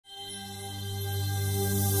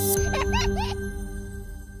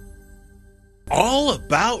All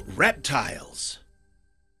about reptiles.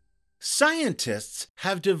 Scientists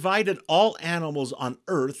have divided all animals on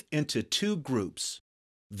Earth into two groups,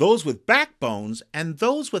 those with backbones and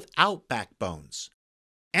those without backbones.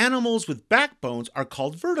 Animals with backbones are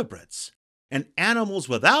called vertebrates, and animals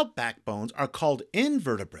without backbones are called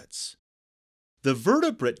invertebrates. The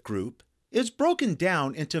vertebrate group is broken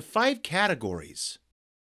down into 5 categories: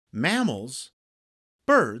 mammals,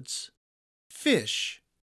 birds, fish,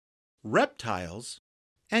 reptiles,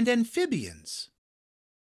 and amphibians.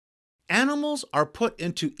 Animals are put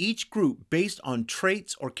into each group based on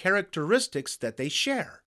traits or characteristics that they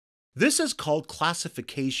share. This is called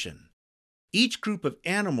classification. Each group of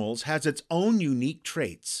animals has its own unique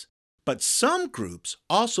traits, but some groups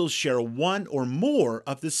also share one or more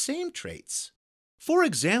of the same traits. For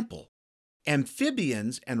example,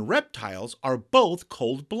 amphibians and reptiles are both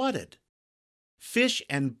cold-blooded. Fish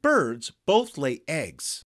and birds both lay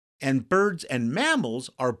eggs, and birds and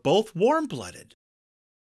mammals are both warm-blooded.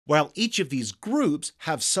 While each of these groups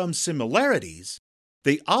have some similarities,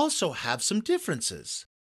 they also have some differences.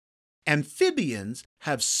 Amphibians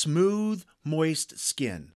have smooth, moist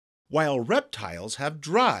skin, while reptiles have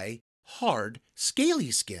dry, hard,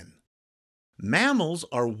 scaly skin. Mammals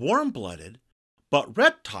are warm-blooded, but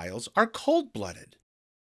reptiles are cold-blooded.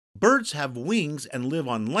 Birds have wings and live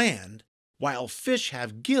on land, while fish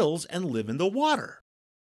have gills and live in the water.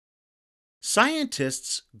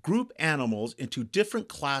 Scientists group animals into different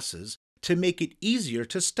classes to make it easier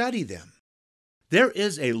to study them. There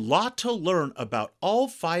is a lot to learn about all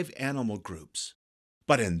 5 animal groups,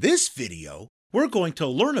 but in this video, we're going to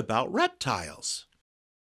learn about reptiles.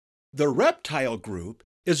 The reptile group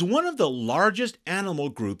is one of the largest animal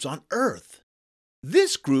groups on Earth.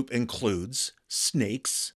 This group includes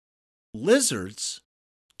snakes, lizards,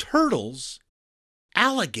 turtles,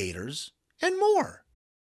 alligators, and more.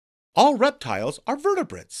 All reptiles are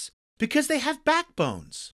vertebrates because they have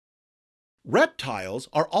backbones. Reptiles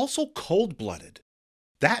are also cold-blooded.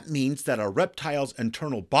 That means that a reptile's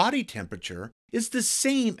internal body temperature is the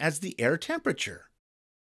same as the air temperature.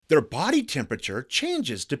 Their body temperature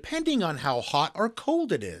changes depending on how hot or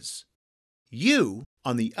cold it is. You,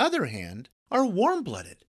 on the other hand, are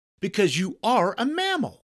warm-blooded because you are a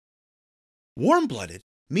mammal. Warm-blooded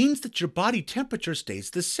means that your body temperature stays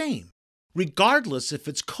the same, regardless if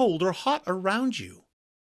it's cold or hot around you.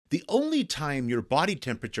 The only time your body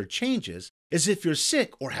temperature changes is if you're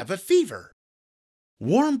sick or have a fever.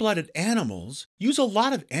 Warm-blooded animals use a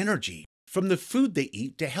lot of energy from the food they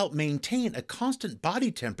eat to help maintain a constant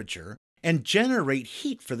body temperature and generate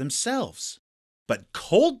heat for themselves. But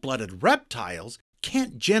cold-blooded reptiles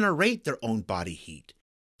can't generate their own body heat,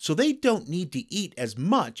 so they don't need to eat as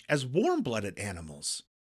much as warm-blooded animals.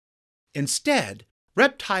 Instead,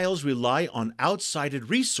 reptiles rely on outside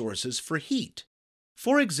resources for heat.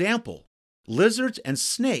 For example, lizards and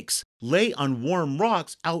snakes lay on warm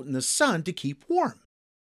rocks out in the sun to keep warm.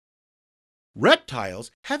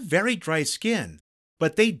 Reptiles have very dry skin,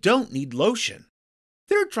 but they don't need lotion.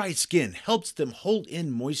 Their dry skin helps them hold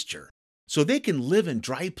in moisture, so they can live in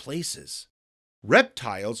dry places.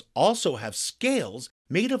 Reptiles also have scales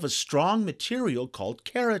made of a strong material called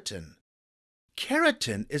keratin.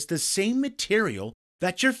 Keratin is the same material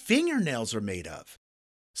that your fingernails are made of.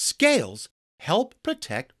 Scales help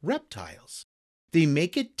protect reptiles. They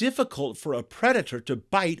make it difficult for a predator to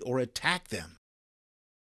bite or attack them.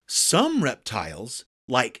 Some reptiles,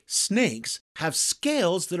 like snakes, have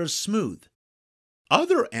scales that are smooth.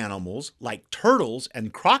 Other animals, like turtles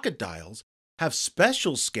and crocodiles, have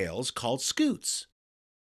special scales called scutes.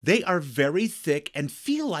 They are very thick and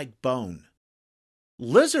feel like bone.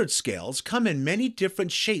 Lizard scales come in many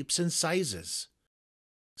different shapes and sizes.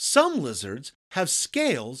 Some lizards have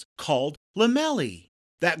scales called lamellae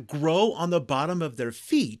that grow on the bottom of their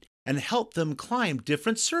feet and help them climb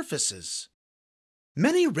different surfaces.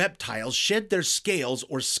 Many reptiles shed their scales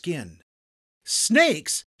or skin.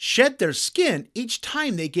 Snakes shed their skin each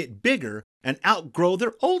time they get bigger and outgrow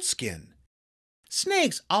their old skin.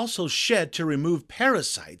 Snakes also shed to remove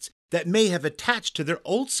parasites that may have attached to their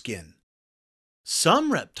old skin.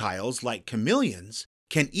 Some reptiles, like chameleons,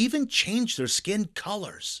 can even change their skin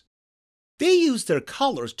colors. They use their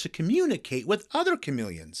colors to communicate with other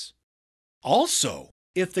chameleons. Also,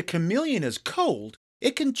 if the chameleon is cold,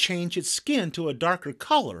 it can change its skin to a darker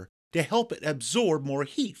color to help it absorb more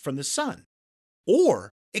heat from the sun. Or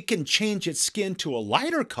it can change its skin to a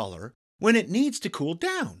lighter color when it needs to cool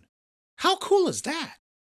down. How cool is that?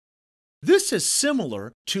 This is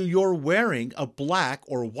similar to your wearing a black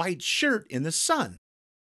or white shirt in the sun.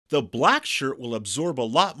 The black shirt will absorb a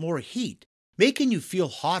lot more heat, making you feel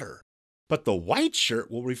hotter. but the white shirt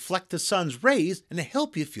will reflect the sun's rays and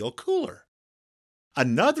help you feel cooler.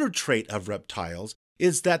 Another trait of reptiles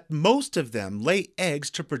is that most of them lay eggs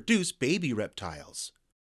to produce baby reptiles.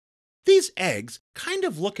 These eggs kind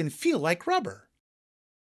of look and feel like rubber.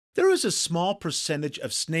 There is a small percentage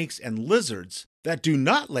of snakes and lizards that do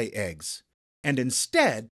not lay eggs and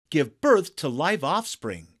instead give birth to live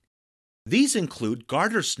offspring. These include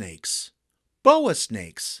garter snakes, boa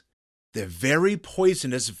snakes, the very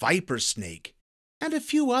poisonous viper snake, and a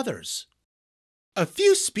few others. A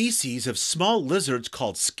few species of small lizards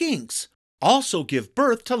called skinks also give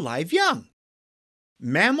birth to live young.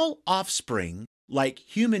 Mammal offspring, like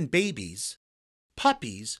human babies,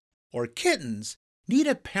 puppies, or kittens, need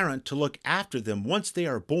a parent to look after them once they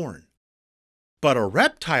are born. But a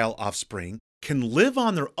reptile offspring can live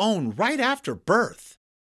on their own right after birth.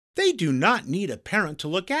 They do not need a parent to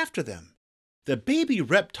look after them. The baby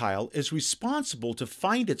reptile is responsible to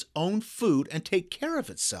find its own food and take care of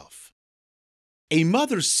itself. A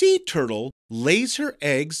mother sea turtle lays her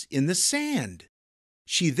eggs in the sand.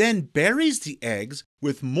 She then buries the eggs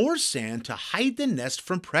with more sand to hide the nest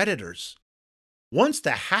from predators. Once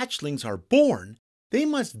the hatchlings are born, they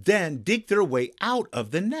must then dig their way out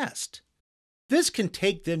of the nest. This can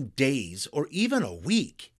take them days or even a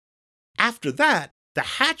week. After that, the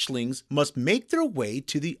hatchlings must make their way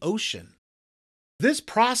to the ocean. This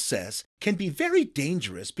process can be very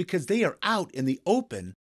dangerous because they are out in the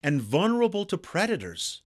open and vulnerable to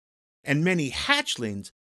predators. And many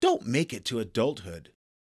hatchlings don't make it to adulthood.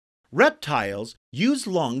 Reptiles use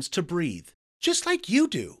lungs to breathe, just like you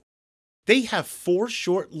do. They have 4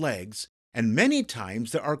 short legs, and many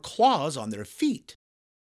times there are claws on their feet.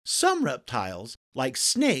 Some reptiles, like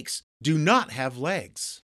snakes, do not have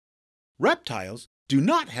legs. Reptiles do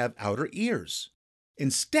not have outer ears.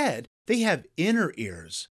 Instead, they have inner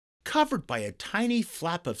ears, covered by a tiny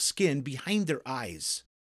flap of skin behind their eyes.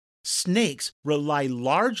 Snakes rely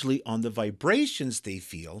largely on the vibrations they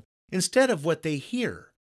feel instead of what they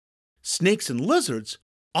hear. Snakes and lizards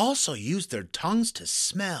also use their tongues to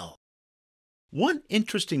smell. One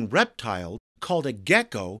interesting reptile, called a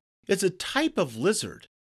gecko, is a type of lizard.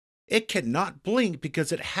 It cannot blink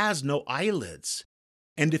because it has no eyelids.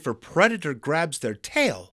 And if a predator grabs their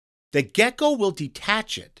tail, the gecko will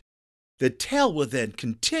detach it. The tail will then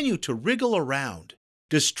continue to wriggle around,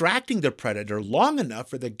 distracting the predator long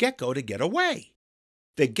enough for the gecko to get away.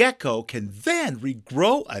 The gecko can then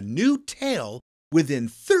regrow a new tail within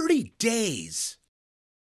 30 days.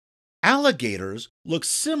 Alligators look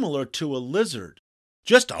similar to a lizard,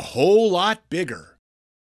 just a whole lot bigger.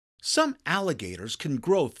 Some alligators can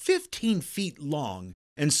grow 15 feet long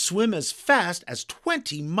and swim as fast as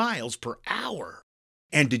 20 miles per hour.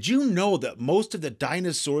 And did you know that most of the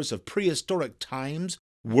dinosaurs of prehistoric times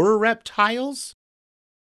were reptiles?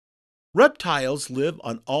 Reptiles live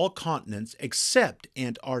on all continents except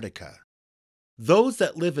Antarctica. Those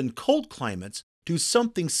that live in cold climates do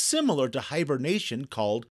something similar to hibernation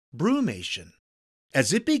called brumation.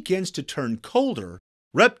 As it begins to turn colder,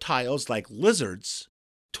 reptiles like lizards,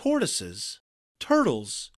 tortoises,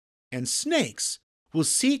 turtles, and snakes will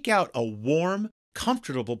seek out a warm,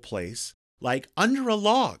 comfortable place like under a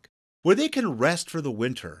log where they can rest for the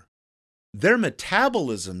winter. Their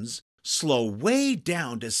metabolisms slow way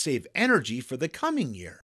down to save energy for the coming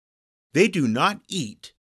year. They do not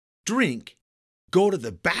eat, drink, go to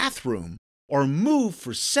the bathroom, or move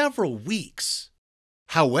for several weeks.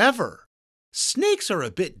 However, snakes are a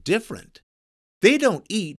bit different. They don't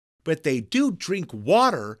eat, but they do drink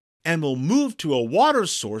water and will move to a water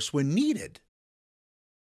source when needed.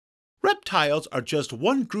 Reptiles are just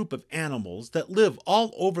one group of animals that live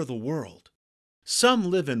all over the world. Some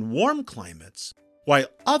live in warm climates, while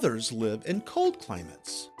others live in cold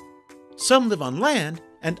climates. Some live on land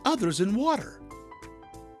and others in water.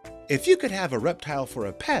 If you could have a reptile for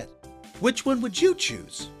a pet, which one would you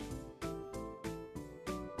choose?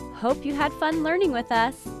 Hope you had fun learning with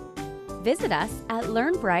us. Visit us at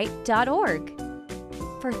learnbright.org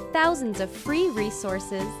for thousands of free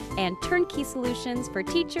resources and turnkey solutions for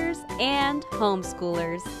teachers and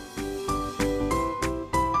homeschoolers.